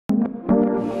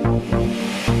Hello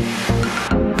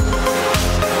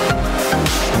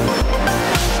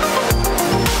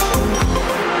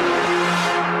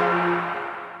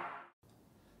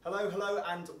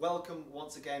and welcome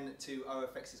once again to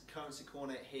OFX's Currency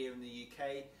Corner here in the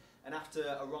UK. And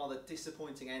after a rather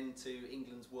disappointing end to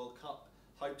England's World Cup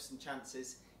hopes and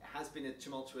chances, it has been a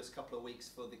tumultuous couple of weeks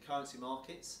for the currency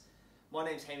markets. My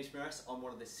name's Hamish Muris, I'm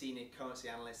one of the senior currency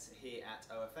analysts here at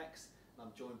OFX, and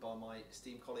I'm joined by my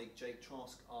esteemed colleague Jake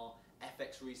Trask, our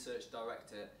FX Research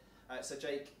Director. So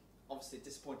Jake, obviously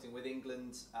disappointing with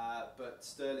England, but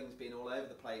sterling's been all over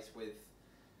the place with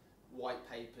white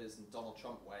papers and Donald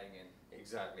Trump weighing in.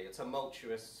 Exactly, a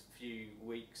tumultuous few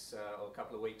weeks, or a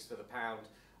couple of weeks for the pound.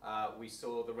 We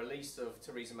saw the release of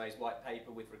Theresa May's white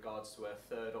paper with regards to her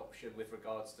third option with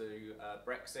regards to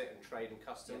Brexit and trade and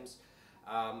customs.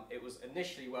 It was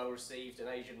initially well received in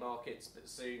Asian markets, but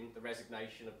soon the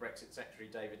resignation of Brexit Secretary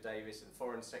David Davis and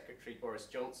Foreign Secretary Boris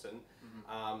Johnson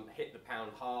hit the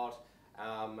pound hard,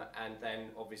 and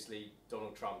then obviously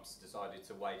Donald Trump's decided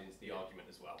to wade into the argument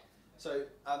as well. So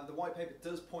the white paper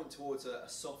does point towards a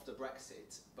softer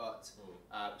Brexit, but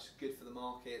which is good for the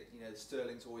market. You know, the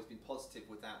sterling's always been positive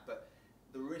with that, but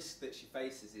the risk that she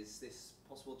faces is this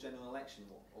possible general election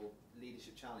or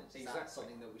leadership challenge. Is that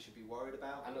something that we should be worried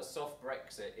about? And a soft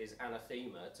Brexit is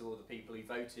anathema to all the people who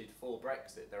voted for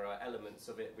Brexit. There are elements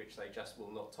of it which they just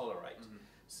will not tolerate.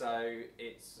 So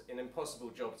it's an impossible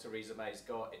job Theresa May's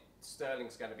got.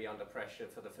 Sterling's going to be under pressure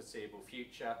for the foreseeable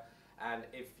future. And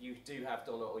if you do have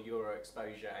dollar or euro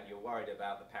exposure and you're worried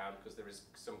about the pound because there is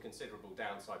some considerable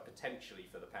downside potentially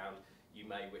for the pound, you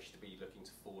may wish to be looking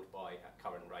to forward buy at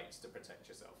current rates to protect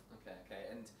yourself. Okay.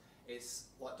 And it's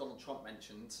like Donald Trump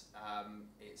mentioned,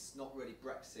 it's not really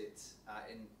Brexit.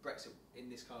 Brexit in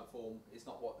this kind of form is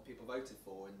not what the people voted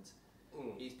for, and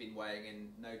he's been weighing in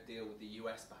no deal with the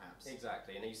US perhaps.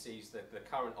 Exactly, and he sees the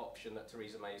current option that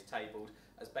Theresa May has tabled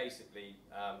as basically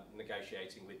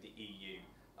negotiating with the EU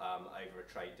over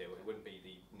a trade deal. It wouldn't be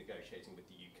the negotiating with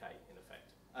the UK in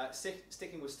effect.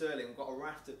 Sticking with sterling, we've got a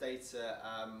raft of data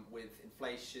with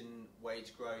inflation,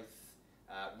 wage growth,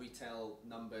 retail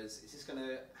numbers. Is this going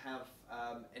to have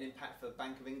an impact for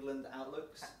Bank of England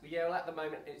outlooks? Yeah, well at the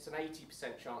moment it's an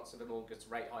 80% chance of an August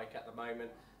rate hike at the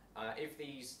moment. If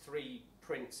these three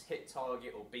prints hit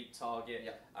target or beat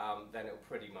target, then it'll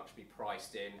pretty much be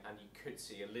priced in, and you could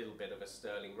see a little bit of a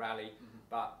sterling rally,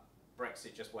 but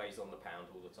Brexit just weighs on the pound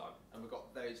all the time. And we've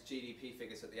got those GDP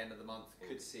figures at the end of the month,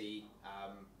 could see a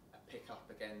pick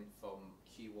up again from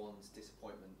Q1's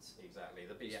disappointment. Exactly,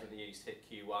 the beast from the east hit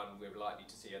Q1, we're likely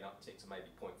to see an uptick to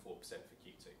maybe 0.4% for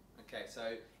Q2. Okay,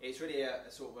 so it's really a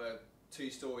sort of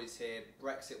two stories here,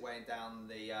 Brexit weighing down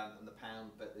the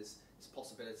pound, but there's this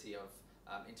possibility of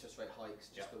interest rate hikes,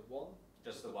 just the one?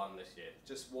 Just the one this year.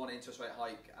 Just one interest rate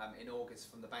hike in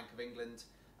August from the Bank of England.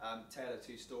 Tale of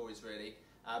two stories really.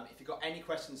 If you've got any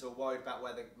questions or worried about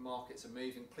where the markets are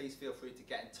moving, please feel free to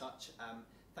get in touch.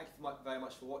 Thank you very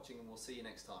much for watching, and we'll see you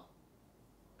next time.